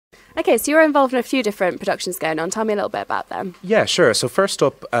Okay, so you're involved in a few different productions going on. Tell me a little bit about them. Yeah, sure. So first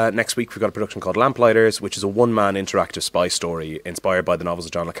up, next week we've got a production called Lamplighters, which is a one-man interactive spy story inspired by the novels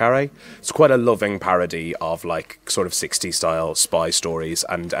of John le Carré. It's quite a loving parody of like sort of 60s style spy stories,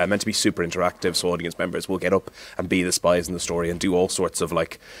 and meant to be super interactive, so audience members will get up and be the spies in the story and do all sorts of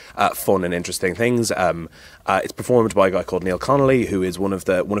like fun and interesting things. It's performed by a guy called Neil Connolly, who is one of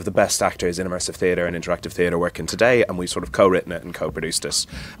the best actors in immersive theatre and interactive theatre working today, and we've sort of co-written it and co-produced it.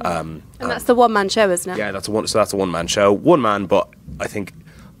 And that's the one-man show, isn't it? Yeah, that's a one-man show. One man, but I think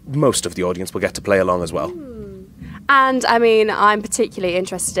most of the audience will get to play along as well. And I mean, I'm particularly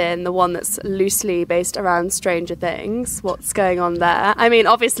interested in the one that's loosely based around Stranger Things. What's going on there? I mean,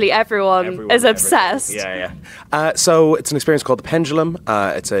 obviously everyone is obsessed. Yeah. So it's an experience called The Pendulum.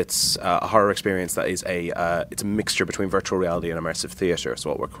 It's a horror experience that is it's a mixture between virtual reality and immersive theatre. So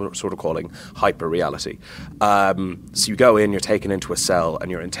what we're sort of calling hyper reality. So you go in, you're taken into a cell, and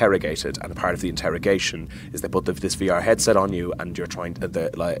you're interrogated. And a part of the interrogation is they put this VR headset on you, and you're trying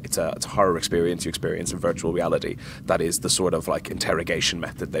to it's a horror experience you experience in virtual reality. That is the sort of like interrogation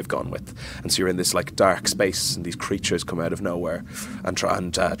method they've gone with, and so you're in this like dark space, and these creatures come out of nowhere and try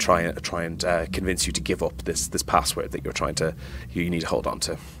and convince you to give up this password that you need to hold on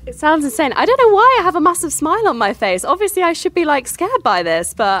to. It sounds insane. I don't know why I have a massive smile on my face. Obviously, I should be like scared by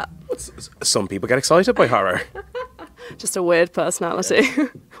this, but some people get excited by horror. Just a weird personality.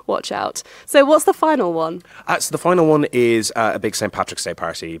 Watch out. So what's the final one? So the final one is a big St. Patrick's Day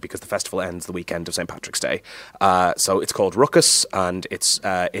party, because the festival ends the weekend of St. Patrick's Day. So it's called Ruckus, and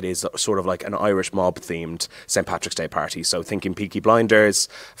it is sort of like an Irish mob themed St. Patrick's Day party. So thinking Peaky Blinders,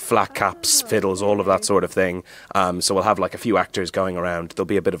 flat caps, fiddles, all of that sort of thing. So we'll have like a few actors going around. There'll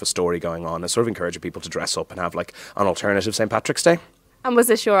be a bit of a story going on, and sort of encouraging people to dress up and have like an alternative St. Patrick's Day. And was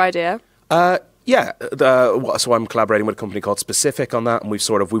this your idea? Yeah, so I'm collaborating with a company called Specific on that, and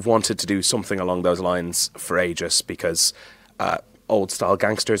we've wanted to do something along those lines for ages, because old style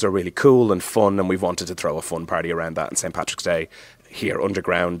gangsters are really cool and fun, and we've wanted to throw a fun party around that. And St. Patrick's Day here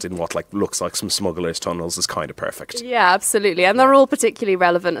underground in what looks like some smugglers' tunnels is kind of perfect. Yeah, absolutely, and they're all particularly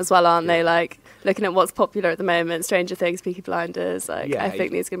relevant as well, aren't they? Like, looking at what's popular at the moment, Stranger Things, Peaky Blinders, I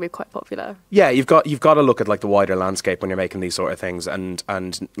think these are going to be quite popular. Yeah, you've got to look at like the wider landscape when you're making these sort of things, and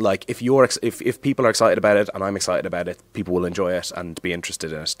like if people are excited about it and I'm excited about it, people will enjoy it and be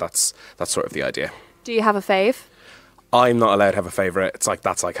interested in it. That's sort of the idea. Do you have a fave? I'm not allowed to have a favourite.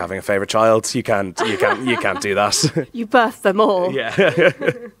 That's like having a favourite child. You can't do that. You birthed them all.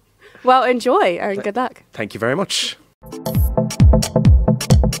 Yeah. Well, enjoy and good luck. Thank you very much.